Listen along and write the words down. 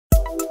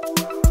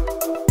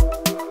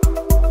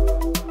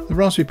The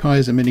Raspberry Pi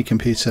is a mini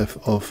computer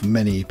of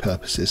many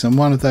purposes, and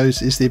one of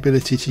those is the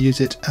ability to use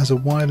it as a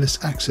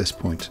wireless access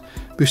point,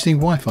 boosting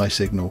Wi-Fi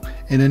signal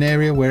in an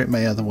area where it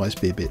may otherwise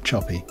be a bit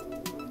choppy.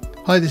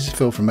 Hi, this is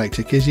Phil from Make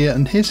Tech Easier,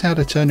 and here's how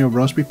to turn your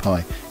Raspberry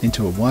Pi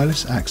into a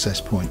wireless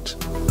access point.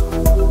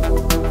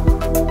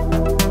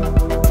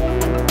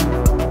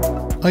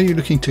 Are you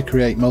looking to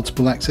create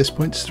multiple access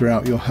points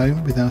throughout your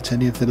home without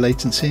any of the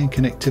latency and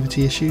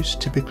connectivity issues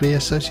typically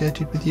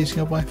associated with using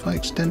a Wi-Fi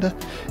extender?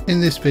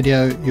 In this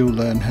video, you'll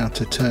learn how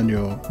to turn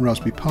your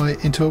Raspberry Pi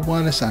into a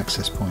wireless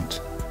access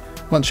point.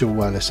 Once your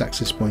wireless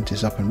access point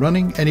is up and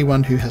running,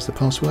 anyone who has the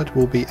password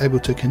will be able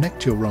to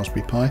connect your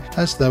Raspberry Pi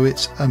as though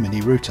it's a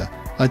mini router.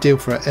 Ideal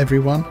for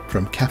everyone,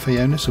 from cafe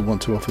owners who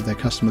want to offer their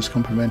customers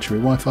complimentary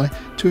Wi-Fi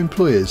to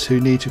employers who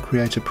need to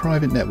create a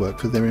private network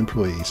for their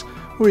employees,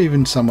 or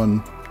even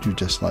someone who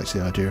just likes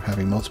the idea of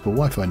having multiple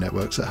Wi-Fi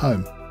networks at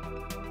home.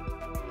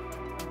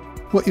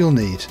 What you'll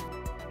need.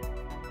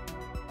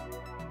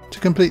 To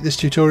complete this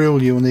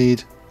tutorial, you'll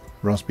need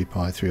Raspberry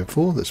Pi 3 or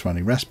 4 that's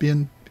running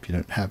Raspbian. If you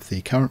don't have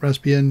the current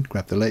Raspbian,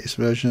 grab the latest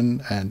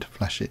version and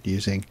flash it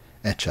using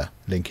Etcher,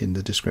 link in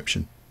the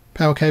description.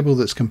 Power cable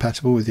that's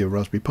compatible with your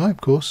Raspberry Pi, of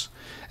course.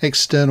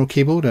 External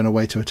keyboard and a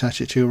way to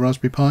attach it to your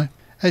Raspberry Pi.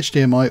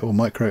 HDMI or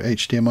micro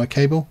HDMI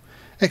cable.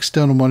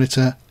 External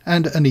monitor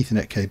and an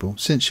Ethernet cable.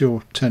 Since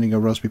you're turning your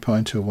Raspberry Pi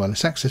into a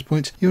wireless access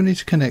point, you'll need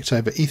to connect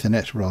over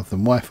Ethernet rather than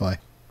Wi-Fi.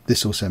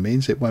 This also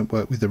means it won't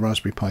work with the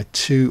Raspberry Pi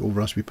 2 or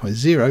Raspberry Pi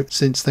 0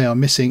 since they are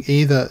missing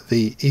either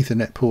the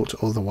Ethernet port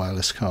or the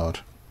wireless card.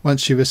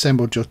 Once you've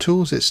assembled your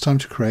tools, it's time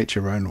to create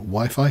your own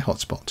Wi-Fi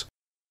hotspot.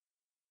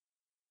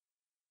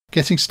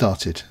 Getting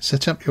started,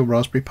 set up your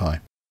Raspberry Pi.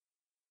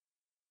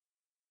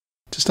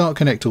 To start,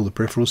 connect all the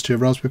peripherals to your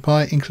Raspberry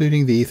Pi,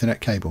 including the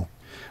Ethernet cable.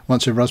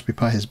 Once your Raspberry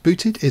Pi has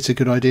booted, it's a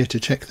good idea to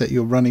check that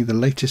you're running the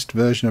latest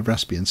version of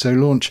Raspbian, so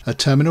launch a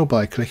terminal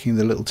by clicking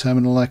the little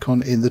terminal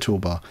icon in the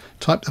toolbar.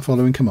 Type the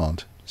following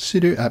command: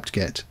 sudo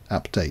apt-get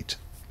update.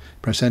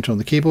 Press enter on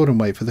the keyboard and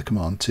wait for the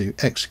command to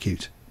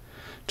execute.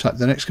 Type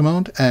the next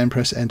command and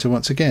press enter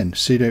once again: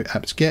 sudo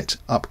apt-get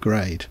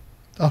upgrade.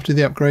 After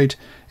the upgrade,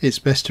 it's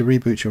best to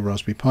reboot your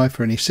Raspberry Pi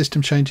for any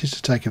system changes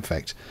to take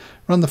effect.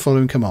 Run the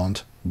following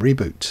command: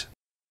 reboot.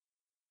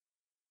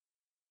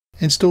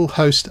 Install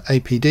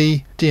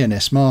HOSTAPD,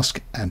 dnsmasq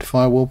and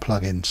FIREWALL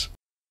plugins.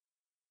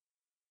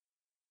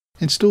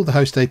 Install the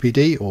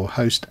HOSTAPD or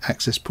Host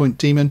Access Point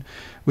daemon,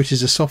 which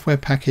is a software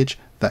package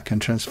that can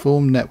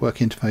transform network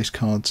interface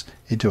cards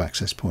into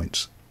access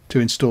points. To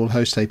install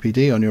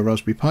HOSTAPD on your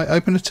Raspberry Pi,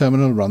 open a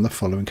terminal and run the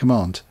following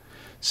command: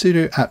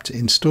 sudo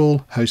apt-install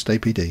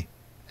hostapd.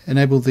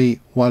 Enable the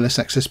wireless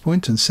access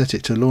point and set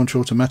it to launch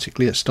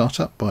automatically at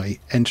startup by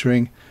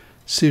entering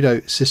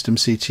sudo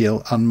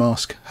systemctl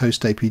unmask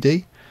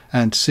hostapd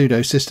and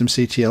sudo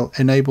systemctl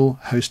enable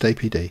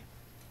hostapd.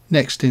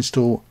 Next,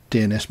 install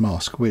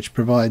dnsmasq, which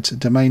provides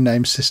domain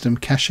name system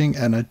caching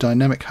and a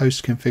dynamic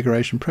host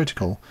configuration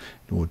protocol,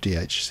 or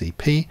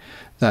DHCP,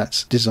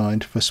 that's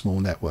designed for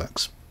small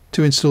networks.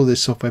 To install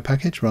this software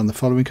package, run the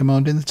following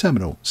command in the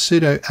terminal: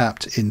 sudo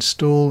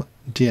apt-install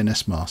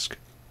dnsmasq.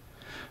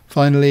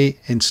 Finally,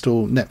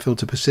 install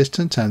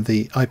netfilter-persistent and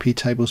the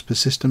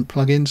iptables-persistent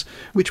plugins,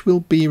 which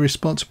will be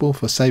responsible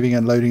for saving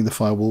and loading the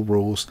firewall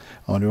rules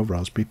on your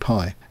Raspberry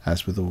Pi.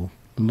 As with all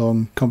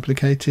long,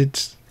 complicated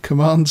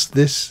commands,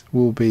 this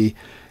will be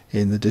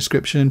in the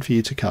description for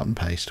you to cut and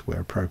paste where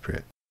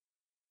appropriate.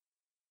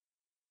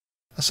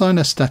 Assign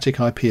a static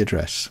IP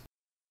address.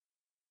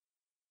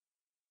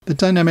 The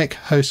Dynamic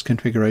Host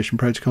Configuration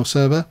Protocol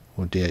Server,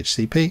 or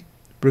DHCP,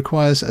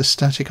 requires a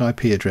static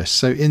IP address,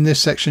 so in this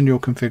section you'll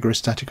configure a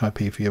static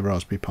IP for your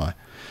Raspberry Pi.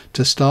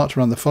 To start,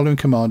 run the following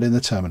command in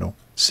the terminal: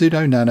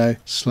 sudo nano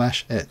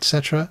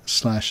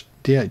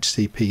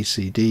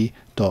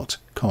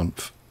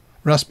 /etc/dhcpcd.conf.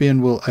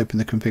 Raspbian will open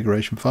the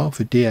configuration file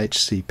for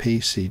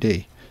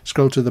dhcpcd.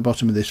 Scroll to the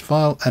bottom of this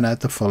file and add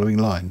the following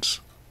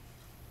lines.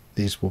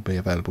 These will be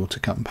available to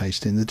cut and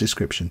paste in the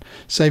description.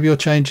 Save your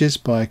changes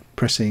by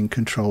pressing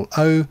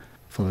Ctrl-O,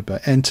 followed by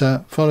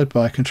Enter, followed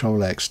by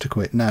Ctrl-X to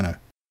quit Nano.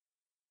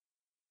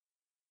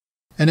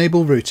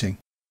 Enable routing.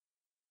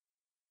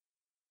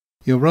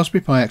 Your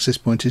Raspberry Pi access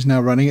point is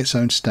now running its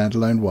own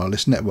standalone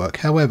wireless network.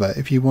 However,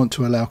 if you want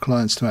to allow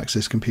clients to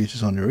access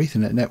computers on your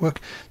Ethernet network,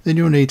 then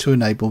you'll need to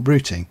enable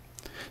routing.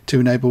 To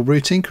enable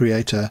routing,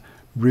 create a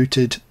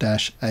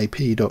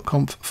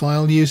routed-ap.conf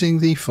file using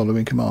the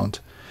following command: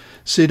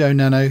 sudo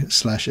nano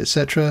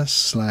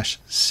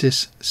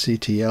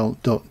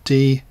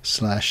 /etc/sysctl.d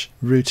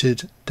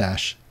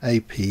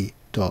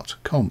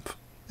 /routed-ap.conf.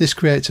 This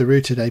creates a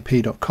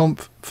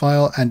routed-ap.conf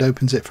file and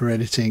opens it for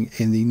editing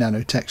in the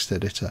Nano text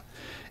editor.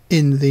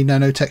 In the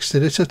Nano text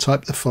editor,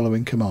 type the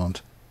following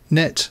command: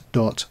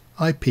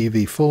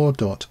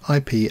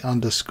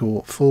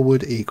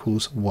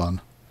 net.ipv4.ip_forward=1.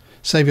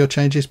 Save your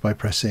changes by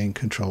pressing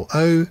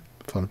Ctrl-O,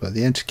 followed by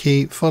the Enter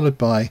key, followed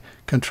by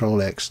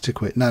Ctrl-X to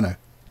quit Nano.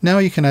 Now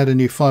you can add a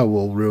new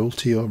firewall rule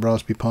to your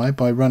Raspberry Pi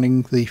by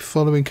running the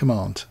following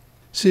command: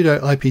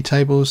 sudo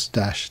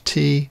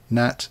iptables-t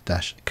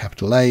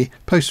nat-A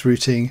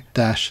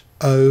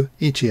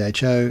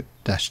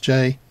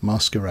postrouting-o-etho-j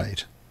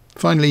masquerade.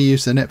 Finally,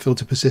 use the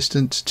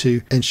netfilter-persistent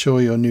to ensure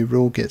your new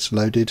rule gets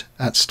loaded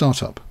at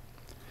startup.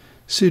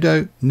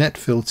 Sudo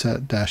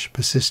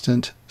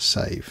netfilter-persistent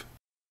save.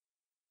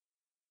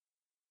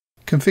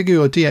 Configure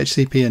your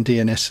DHCP and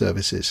DNS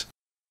services.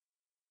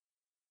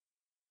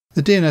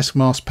 The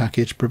dnsmasq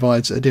package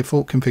provides a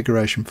default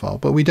configuration file,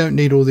 but we don't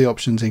need all the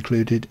options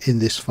included in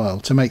this file.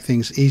 To make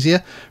things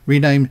easier,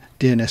 rename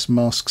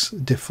dnsmasq's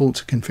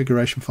default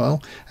configuration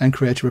file and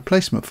create a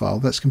replacement file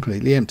that's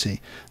completely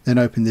empty. Then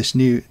open this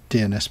new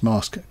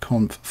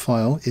dnsmasq.conf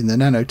file in the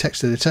nano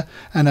text editor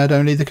and add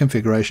only the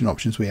configuration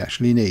options we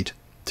actually need.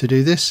 To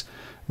do this,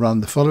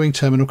 run the following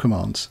terminal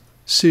commands: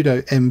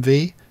 sudo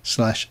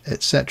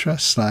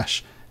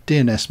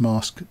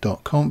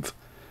mv/etc/dnsmasq.conf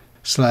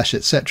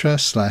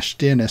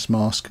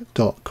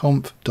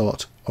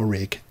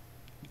 /etc/dnsmasq.conf.orig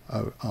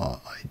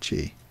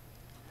ORIG,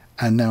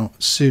 and now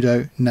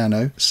sudo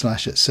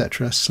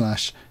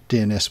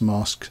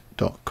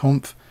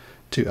nano/etc/dnsmasq.conf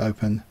to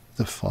open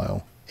the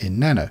file in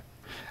nano.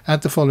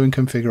 Add the following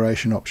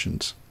configuration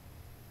options.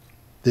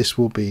 This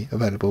will be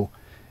available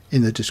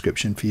in the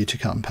description for you to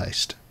cut and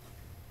paste.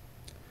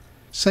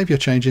 Save your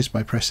changes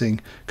by pressing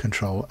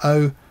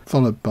Ctrl-O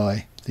followed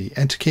by the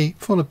Enter key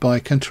followed by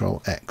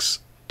Ctrl-X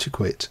to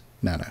quit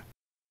nano.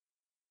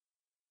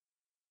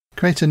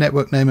 Create a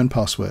network name and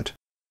password.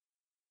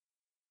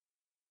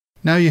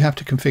 Now you have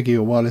to configure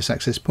your wireless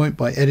access point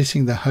by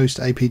editing the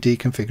HOSTAPD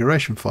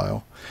configuration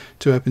file.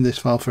 To open this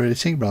file for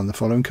editing, run the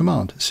following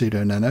command: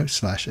 sudo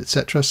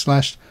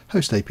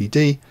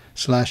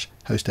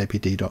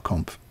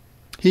nano/etc/hostapd/hostapd.conf.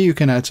 Here you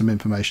can add some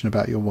information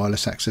about your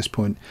wireless access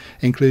point,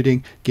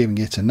 including giving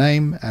it a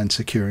name and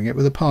securing it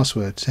with a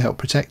password. To help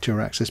protect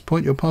your access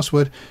point, your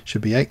password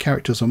should be 8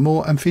 characters or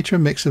more and feature a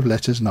mix of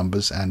letters,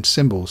 numbers and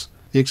symbols.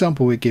 The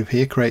example we give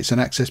here creates an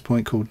access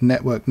point called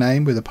network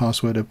name with a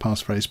password of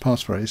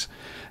passphrase,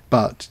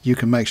 but you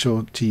can make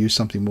sure to use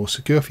something more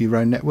secure for your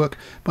own network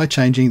by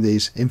changing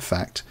these. In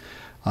fact,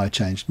 I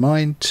changed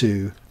mine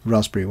to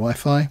Raspberry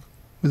Wi-Fi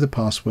with a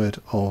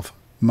password of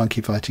monkey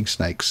fighting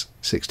snakes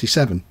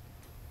 67.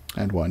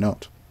 And why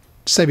not?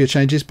 Save your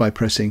changes by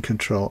pressing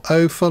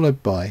Ctrl-O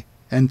followed by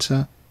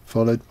Enter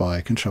followed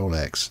by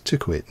Ctrl-X to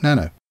quit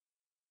nano.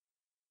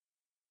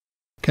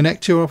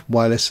 Connect your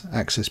wireless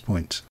access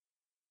point.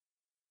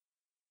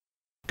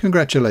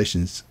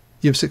 Congratulations!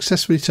 You've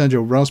successfully turned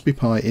your Raspberry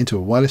Pi into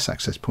a wireless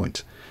access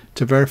point.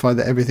 To verify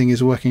that everything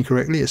is working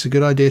correctly, it's a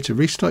good idea to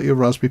restart your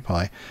Raspberry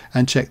Pi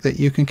and check that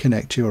you can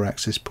connect to your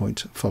access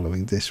point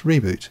following this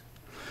reboot.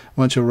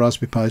 Once your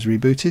Raspberry Pi is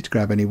rebooted,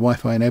 grab any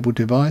Wi-Fi enabled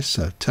device,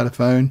 a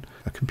telephone,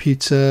 a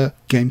computer,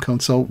 game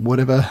console,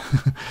 whatever,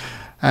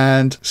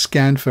 and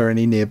scan for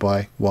any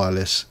nearby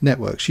wireless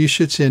networks. You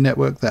should see a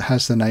network that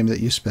has the name that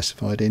you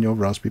specified in your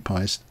Raspberry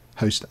Pi's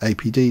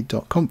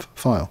hostapd.conf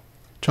file.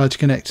 Try to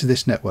connect to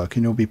this network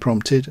and you'll be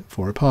prompted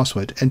for a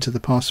password. Enter the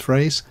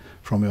passphrase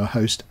from your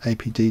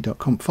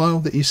hostapd.conf file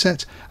that you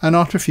set, and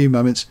after a few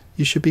moments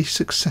you should be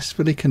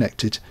successfully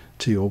connected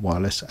to your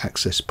wireless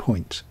access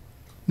point.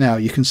 Now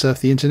you can surf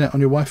the internet on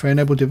your Wi-Fi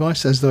enabled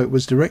device as though it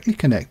was directly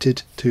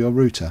connected to your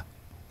router.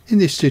 In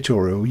this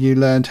tutorial you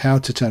learned how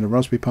to turn a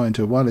Raspberry Pi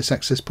into a wireless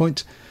access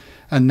point,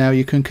 and now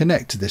you can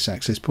connect to this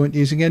access point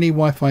using any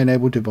Wi-Fi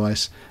enabled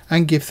device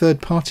and give third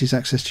parties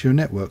access to your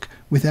network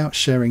without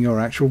sharing your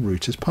actual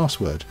router's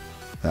password.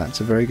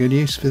 That's a very good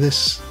use for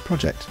this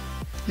project.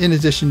 In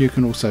addition, you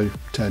can also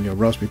turn your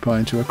Raspberry Pi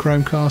into a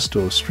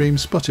Chromecast or stream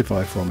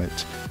Spotify from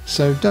it.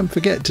 So don't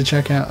forget to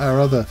check out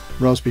our other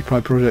Raspberry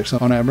Pi projects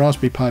on our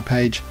Raspberry Pi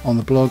page on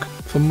the blog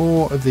for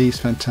more of these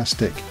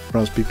fantastic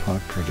Raspberry Pi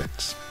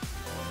projects.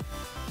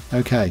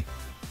 Okay,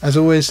 as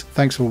always,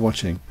 thanks for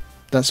watching.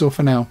 That's all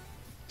for now.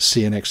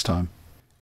 See you next time.